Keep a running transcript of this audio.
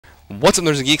What's up,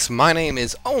 nerds and geeks? My name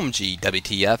is OMG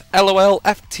WTF LOL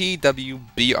FTW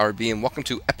BRB, and welcome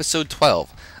to episode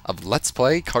 12 of Let's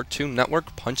Play Cartoon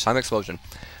Network Punch Time Explosion.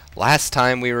 Last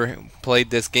time we played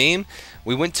this game,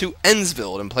 we went to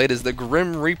Ensville and played as the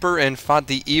Grim Reaper and fought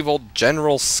the evil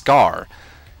General Scar.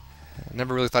 I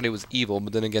never really thought he was evil,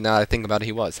 but then again, now that I think about it,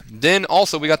 he was. Then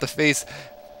also we got to face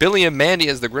Billy and Mandy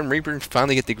as the Grim Reaper and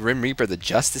finally get the Grim Reaper the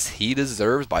justice he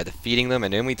deserves by defeating them,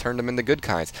 and then we turned them into good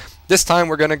kinds. This time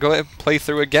we're going to go ahead and play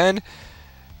through again,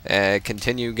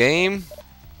 continue game,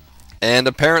 and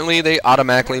apparently they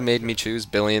automatically made me choose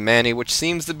Billy and Mandy, which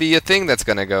seems to be a thing that's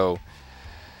going to go,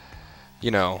 you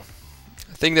know,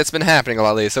 a thing that's been happening a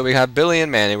lot lately. So we have Billy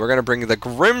and Mandy. We're going to bring the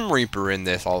Grim Reaper in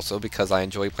this also because I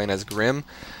enjoy playing as Grim.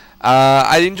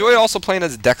 I enjoy also playing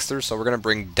as Dexter, so we're going to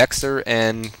bring Dexter,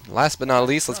 and last but not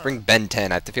least, let's bring Ben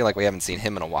 10. I feel like we haven't seen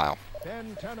him in a while.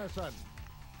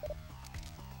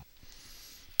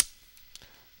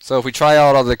 So if we try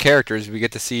out all the characters, we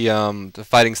get to see the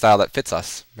fighting style that fits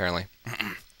us, apparently.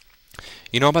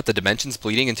 You know about the dimensions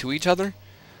bleeding into each other?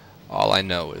 All I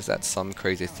know is that some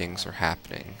crazy things are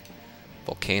happening.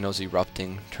 Volcanoes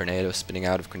erupting, tornadoes spinning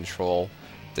out of control,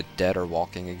 the dead are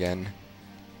walking again.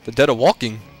 The dead are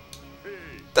walking?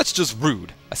 That's just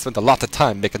rude. I spent a lot of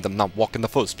time making them not walk in the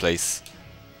first place.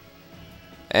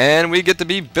 And we get to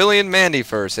be Billy and Mandy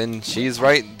first, and she's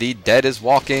right, the dead is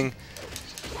walking.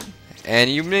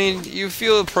 And you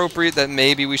feel appropriate that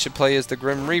maybe we should play as the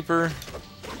Grim Reaper.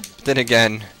 But then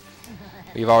again,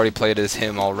 we've already played as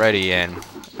him already, and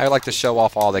I like to show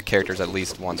off all the characters at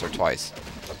least once or twice.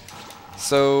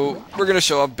 So we're gonna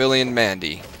show off Billy and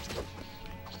Mandy,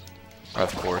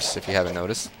 of course, if you haven't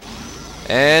noticed.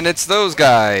 And it's those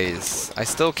guys. I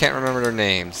still can't remember their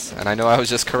names, and I know I was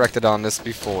just corrected on this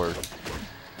before.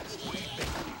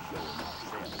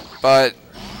 But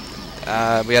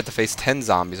we have to face 10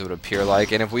 zombies, it would appear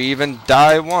like, and if we even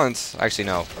die once, actually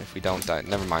no, if we don't die,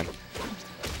 never mind.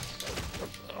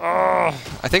 Oh,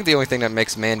 I think the only thing that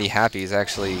makes Mandy happy is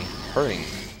actually hurting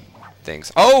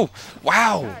things. Oh,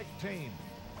 wow!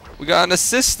 We got an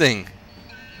assist thing.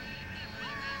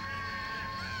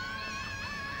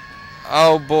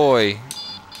 Oh boy.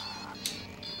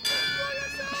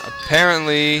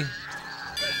 Apparently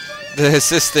the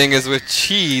assist thing is with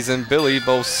Cheese and Billy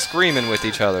both screaming with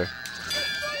each other.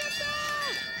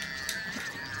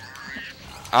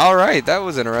 Alright, that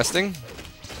was interesting.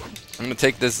 I'm gonna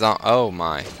take this on. Oh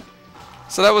my.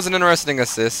 So that was an interesting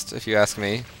assist, if you ask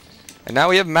me. And now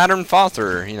we have Madam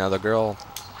Foster, you know, the girl.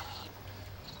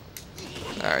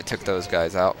 Alright, took those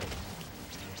guys out.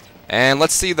 And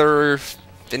let's see their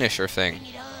finisher thing.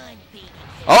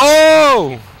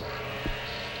 Oh!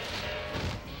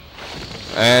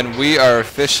 And we are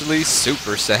officially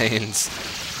Super Saiyans.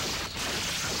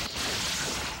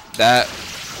 That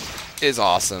is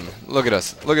awesome. Look at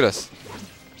us. Look at us.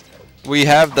 We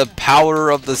have the power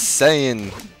of the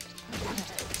Saiyan.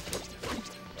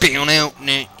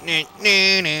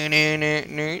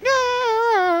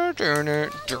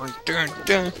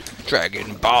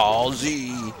 Dragon Ball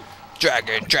Z.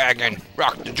 Dragon,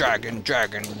 rock the Dragon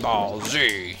Ball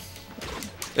Z.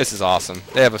 This is awesome.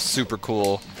 They have a super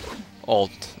cool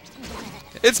ult.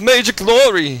 It's Major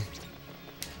Glory!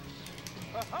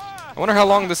 I wonder how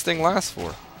long this thing lasts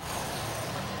for.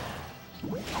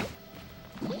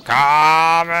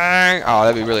 Kame! Oh,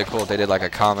 that'd be really cool if they did like a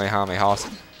Kamehameha.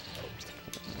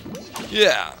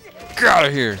 Yeah! Get out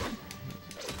of here!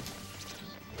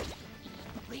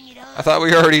 I thought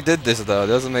we already did this though. It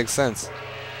doesn't make sense.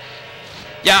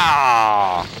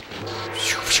 Yeah!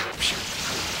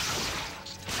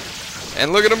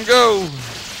 And look at him go!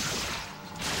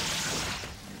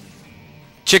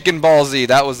 Chicken Ball Z,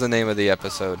 that was the name of the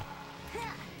episode.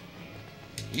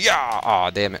 Yeah!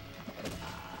 Aw, damn it.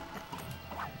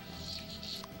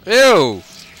 Ew!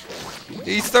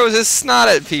 He throws his snot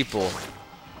at people.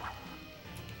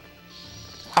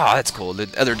 Ah, that's cool.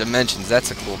 The other dimensions, that's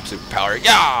a cool superpower.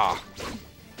 Yeah!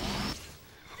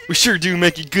 We sure do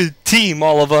make a good team,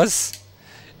 all of us.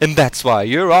 And that's why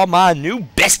you're all my new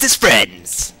bestest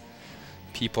friends.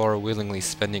 People are willingly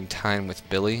spending time with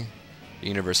Billy. The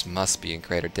universe must be in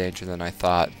greater danger than I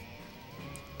thought.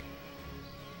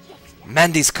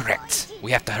 Mandy's correct.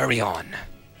 We have to hurry on.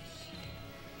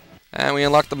 And we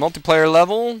unlock the multiplayer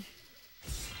level.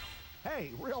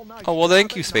 Oh, well,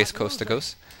 thank you, Space Coast to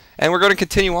Coast. And we're going to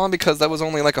continue on because that was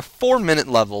only like a 4-minute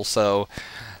level, so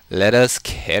let us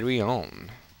carry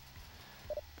on.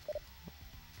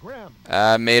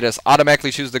 Made us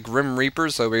automatically choose the Grim Reaper,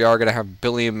 so we are going to have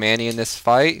Billy and Manny in this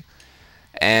fight.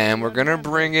 And we're going to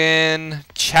bring in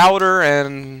Chowder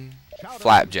and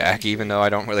Flapjack, even though I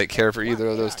don't really care for either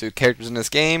of those two characters in this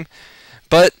game.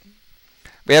 But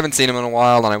We haven't seen him in a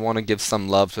while, and I want to give some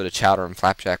love to the Chowder and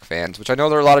Flapjack fans, which I know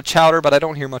there are a lot of Chowder, but I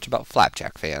don't hear much about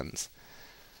Flapjack fans.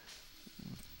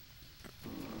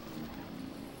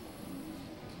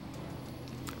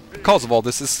 The cause of all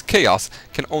this chaos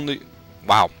can only...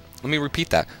 Wow. Let me repeat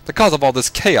that. The cause of all this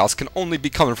chaos can only be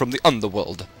coming from the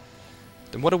underworld.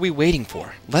 Then what are we waiting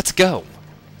for? Let's go.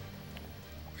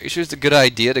 Are you sure it's a good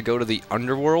idea to go to the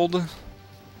underworld?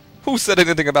 Who said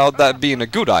anything about that being a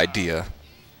good idea?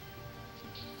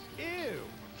 Ew!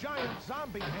 Giant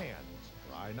zombie hands.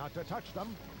 Try not to touch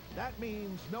them. That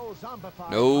means no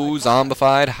zombified. No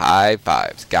zombified high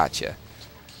fives. Gotcha.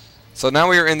 So now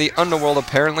we are in the underworld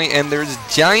apparently, and there's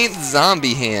giant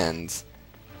zombie hands.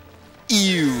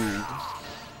 Ew.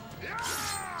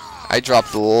 I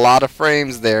dropped a lot of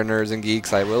frames there, nerds and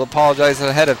geeks. I will apologize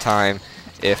ahead of time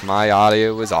if my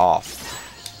audio was off.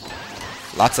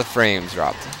 Lots of frames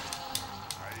dropped.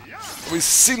 We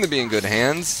seem to be in good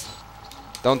hands.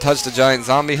 Don't touch the giant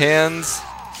zombie hands.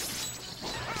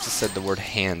 I just said the word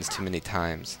hands too many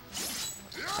times.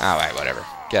 Alright, whatever.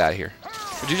 Get out of here.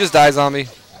 Would you just die, zombie?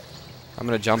 I'm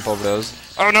gonna jump over those.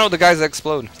 Oh no, the guys that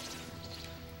explode.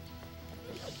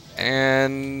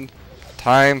 And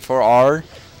time for our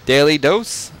daily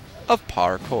dose of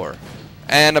parkour.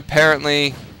 And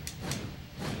apparently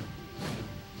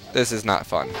this is not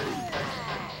fun.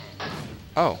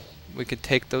 Oh, we could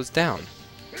take those down.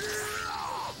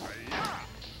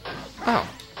 Oh,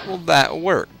 well that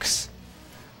works.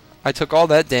 I took all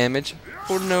that damage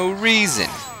for no reason.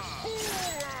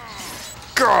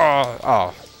 Gah!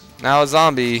 Oh, now a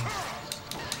zombie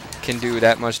can do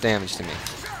that much damage to me.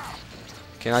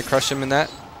 Can I crush him in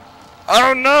that?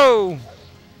 Oh no!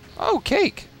 Oh,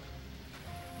 cake.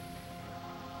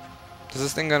 Is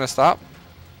this thing gonna stop?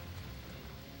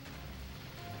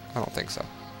 I don't think so.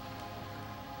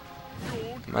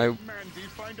 I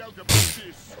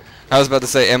was about to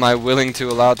say, am I willing to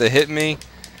allow it to hit me?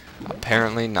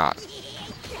 Apparently not.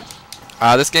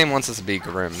 This game wants us to be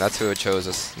grim. That's who it chose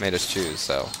us, made us choose,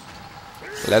 so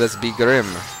let us be grim.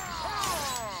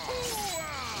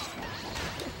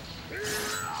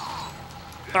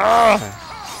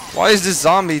 Why is this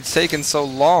zombie taking so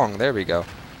long? There we go.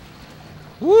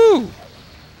 Woo!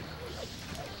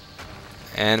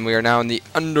 And we are now in the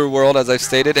underworld, as I've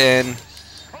stated, and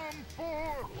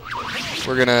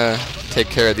we're gonna take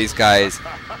care of these guys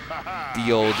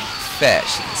the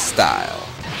old-fashioned style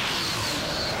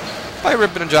by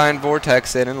ripping a giant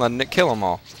vortex in and letting it kill them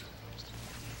all.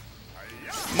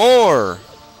 More!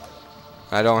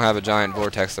 I don't have a giant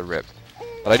vortex to rip,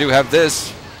 but I do have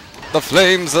this. The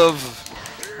flames of...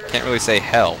 I can't really say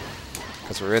hell,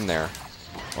 because we're in there.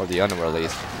 Or the underworld, at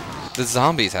least. The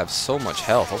zombies have so much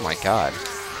health, oh my god.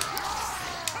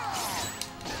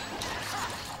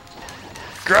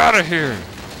 Get out of here!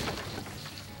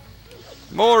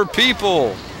 More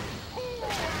people!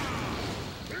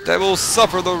 They will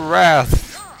suffer the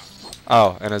wrath!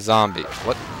 Oh, and a zombie.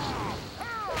 What?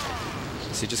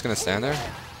 Is he just gonna stand there?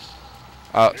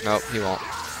 Oh, no, he won't.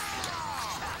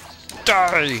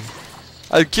 Die!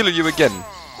 I'll kill you again.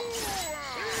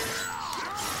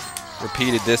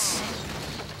 Repeated this.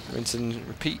 Rinse and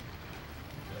repeat.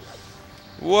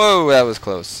 Whoa, that was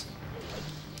close.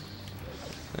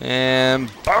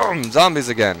 And boom! Zombies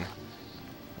again.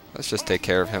 Let's just take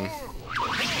care of him.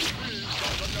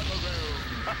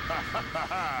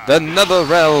 The Nether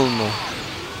Realm!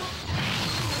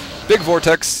 Big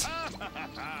vortex!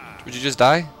 Would you just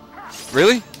die?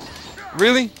 Really?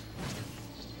 Really?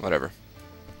 Whatever.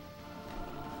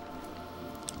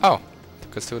 Oh,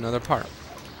 took us to another part.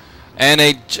 And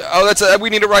oh, that's we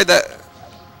need to ride that.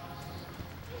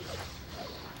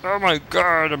 Oh my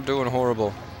god, I'm doing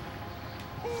horrible.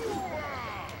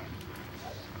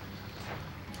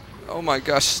 Oh my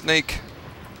gosh, snake.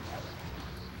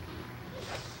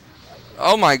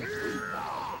 Oh my.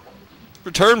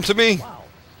 Return to me,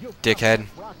 dickhead.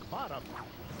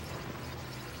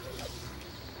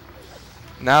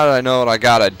 Now that I know what I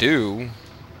gotta do,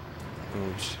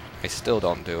 which I still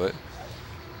don't do it.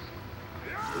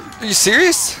 Are you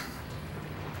serious?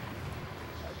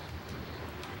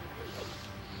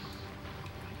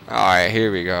 Alright,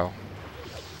 here we go.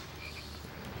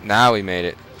 Now we made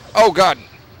it. Oh god!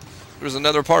 There's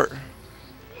another part.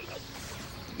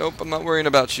 Nope, I'm not worrying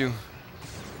about you.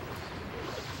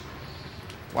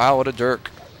 Wow, what a jerk.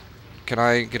 Can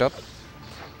I get up?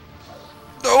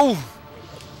 No!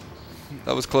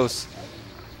 That was close.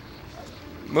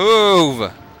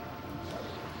 Move!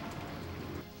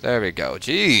 There we go.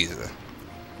 Jeez.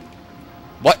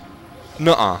 What?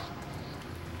 Nuh-uh.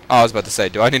 Oh, I was about to say,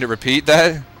 do I need to repeat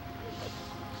that?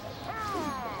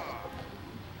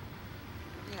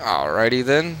 Alrighty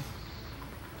then.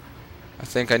 I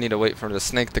think I need to wait for the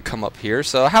snake to come up here.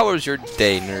 So how was your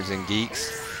day, nerds and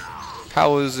geeks?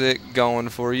 How is it going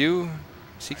for you?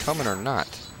 Is he coming or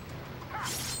not?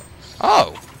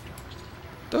 Oh!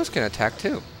 Those can attack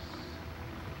too.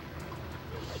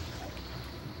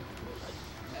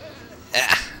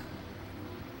 Ah.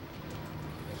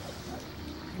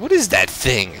 What is that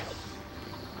thing?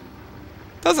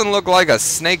 Doesn't look like a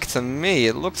snake to me.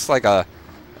 It looks like an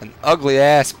ugly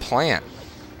ass plant.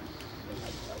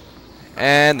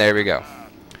 And there we go.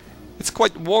 It's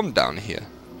quite warm down here.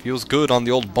 Feels good on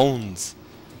the old bones.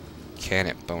 Can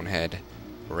it, bonehead?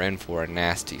 We're in for a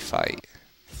nasty fight.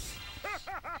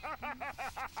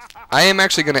 I am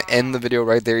actually going to end the video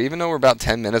right there, even though we're about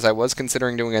 10 minutes. I was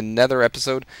considering doing another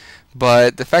episode,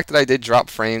 but the fact that I did drop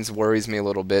frames worries me a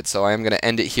little bit, so I am going to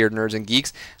end it here, nerds and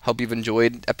geeks. Hope you've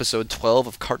enjoyed episode 12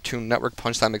 of Cartoon Network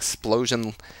Punch Time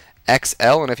Explosion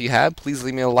XL, and if you have, please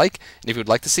leave me a like, and if you would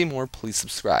like to see more, please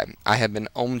subscribe. I have been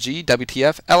OMG,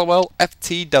 WTF, LOL,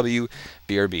 FTW,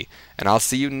 BRB, and I'll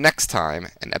see you next time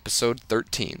in episode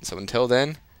 13. So until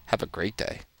then, have a great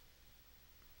day.